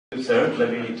you, sir.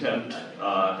 Let me attempt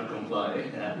to comply.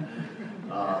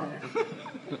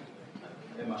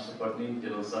 Master Patni,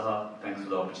 General Saha, thanks for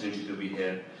the opportunity to be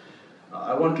here.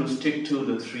 I want to stick to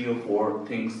the 3 or 4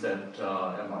 things that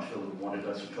Marshall wanted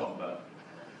us to talk about.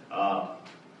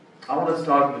 I want to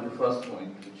start with the first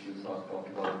point, which you talked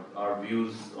about, our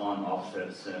views on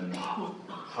offsets and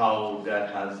how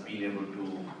that has been able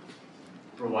to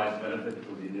provide benefit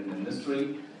to the Indian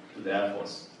industry, to the Air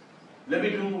Force. Let me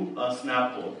do a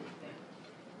snap poll.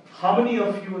 How many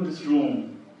of you in this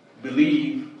room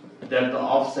believe that the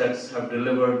offsets have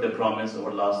delivered the promise over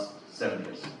the last 7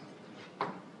 years?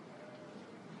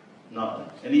 No.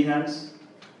 Any hands?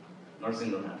 Not a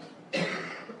single hand.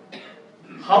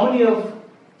 How many of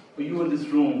you in this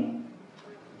room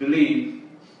believe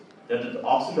that the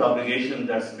offset obligation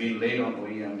that's been laid on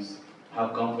OEMs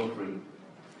have come for free?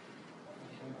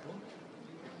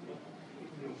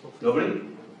 Nobody?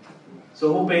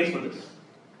 So who pays for this?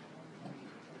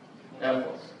 Air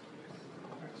Force.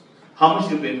 How much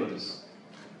do you pay for this?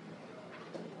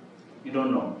 You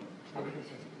don't know.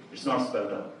 It's not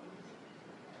spelled out.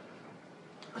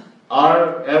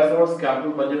 Are Air Force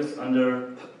capital budgets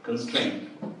under constraint?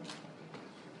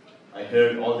 I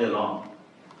heard all day long.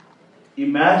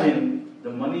 Imagine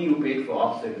the money you paid for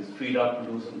offset is freed up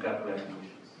to do some capital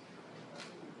acquisitions.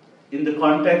 In the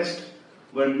context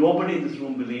where nobody in this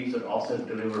room believes that offsets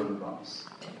deliver on the promise.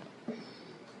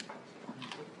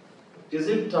 Is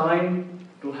it time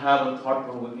to have a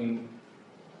thought-provoking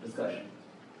discussion?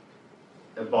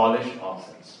 Abolish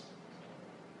offsets.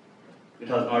 It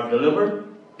has not delivered,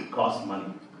 it costs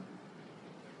money.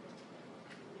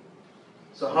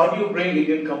 So how do you bring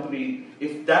Indian company,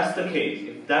 if that's the case,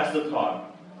 if that's the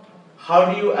thought,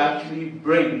 how do you actually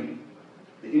bring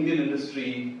the Indian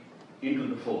industry into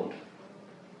the fold?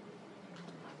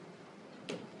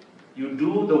 You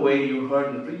do the way you heard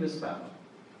in the previous panel,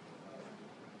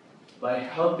 by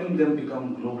helping them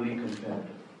become globally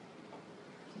competitive.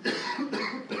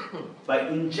 By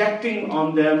injecting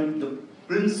on them the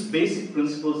basic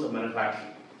principles of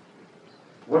manufacturing.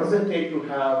 What does it take to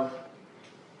have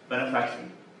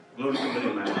manufacturing, globally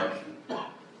competitive manufacturing?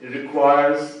 It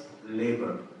requires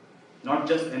labor. Not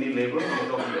just any labor, we're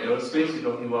talking about aerospace, we're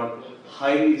talking about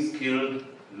highly skilled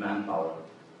manpower.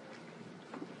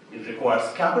 It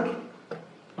requires capital.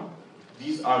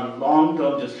 These are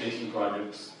long-term gestation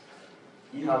projects.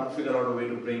 You have to figure out a way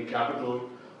to bring capital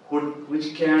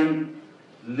which can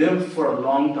live for a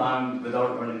long time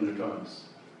without earning returns.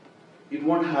 It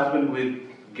won't happen with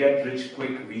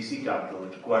get-rich-quick VC capital.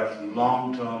 It requires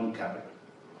long-term capital.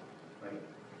 Right?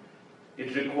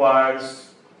 It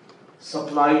requires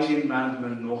supply chain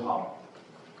management know-how.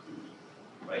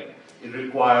 Right? It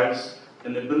requires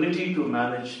an ability to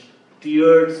manage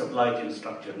tiered supply chain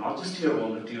structure, not just tier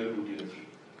 1, but tier 2, tier 3.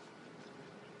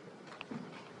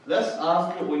 Let's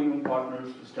ask your OEM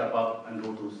partners to step up and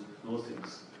do those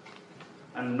things,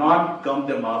 and not gum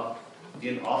them up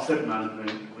in offset management,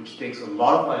 which takes a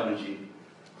lot of energy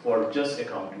for just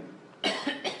accounting.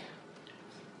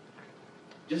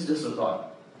 Just a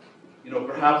thought.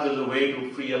 Perhaps there's a way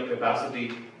to free up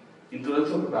capacity,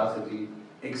 intellectual capacity,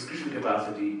 execution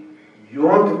capacity,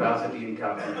 your capacity in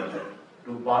capital budget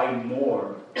to buy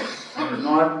more and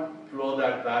not flow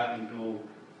that back into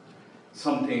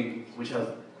something which has,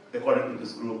 according to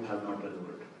this group, has not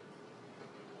delivered.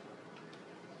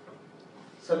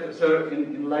 So, sir,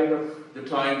 in light of the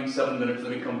time, 7 minutes,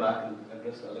 let me come back and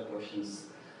address other questions.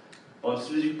 On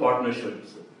strategic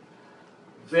partnerships,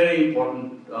 very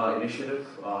important initiative.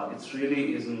 It's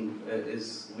really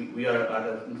we are at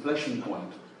an inflection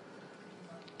point.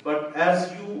 But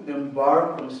as you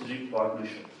embark on strategic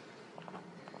partnership,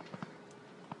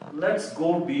 let's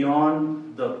go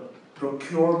beyond the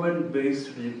procurement-based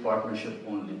strategic partnership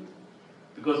only.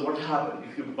 Because what happens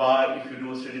if you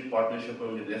do a strategic partnership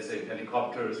with, let's say,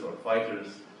 helicopters or fighters,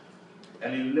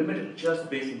 and you limit it just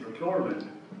based on procurement,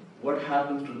 what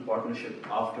happens to the partnership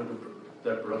after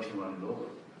that production runs over?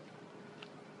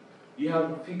 You have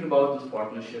to think about this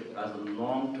partnership as a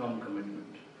long-term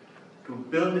commitment to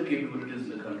build the capabilities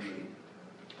in the country,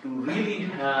 to really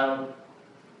have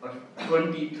a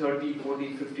 20, 30,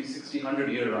 40, 50, 60,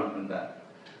 100-year run on that.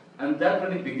 And that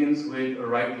really begins with a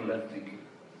right to left thinking.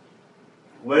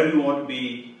 Where do you want to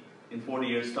be in 40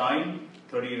 years' time,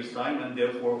 30 years' time, and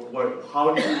therefore,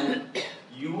 how do you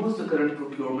use the current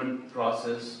procurement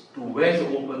process to wedge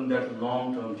open that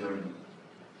long-term journey?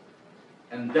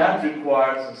 And that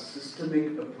requires a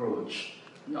systemic approach,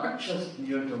 not just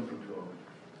near-term procurement.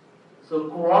 So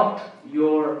co-opt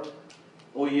your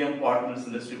OEM partners,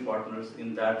 industry partners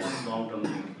in that long-term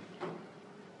thinking.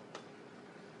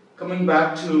 Coming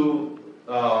back to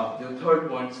the third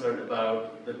point, sir,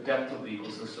 about the depth of the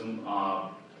ecosystem,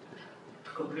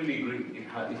 completely agree.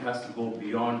 It has to go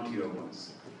beyond tier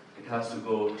ones. It has to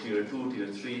go tier 2, tier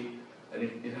 3,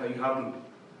 and you have to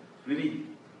really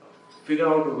figure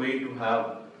out a way to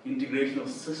have integration of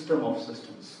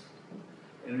systems.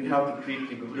 And we have to create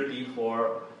capability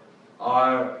for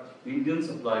our Indian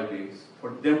supply base,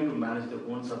 for them to manage their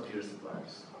own sub-tier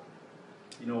suppliers.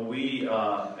 You know, we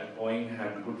at Boeing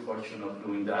had the good fortune of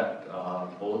doing that,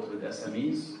 both with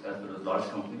SMEs as well as large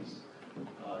companies.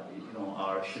 You know,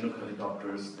 our Chinook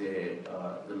helicopters, the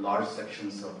large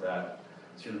sections of that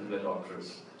Chinook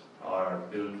helicopters are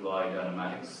built by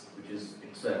Dynamatics, which is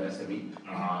an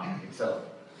SME itself.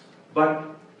 But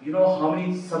you know how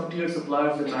many sub-tier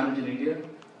suppliers they manage in India?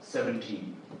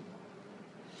 17,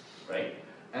 right?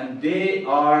 And they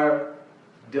are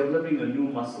developing a new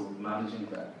muscle managing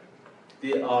that.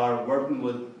 They are working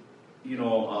with, you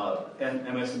know,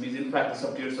 MSMEs. In fact, the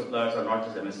sub-tier suppliers are not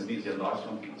just MSMEs; they're large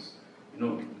companies. You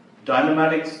know,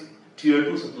 Dynamatics tier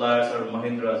 2 suppliers are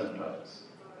Mahindras and Tatas.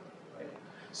 Right?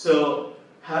 So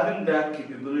having that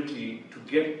capability to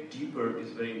get deeper is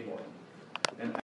very important. And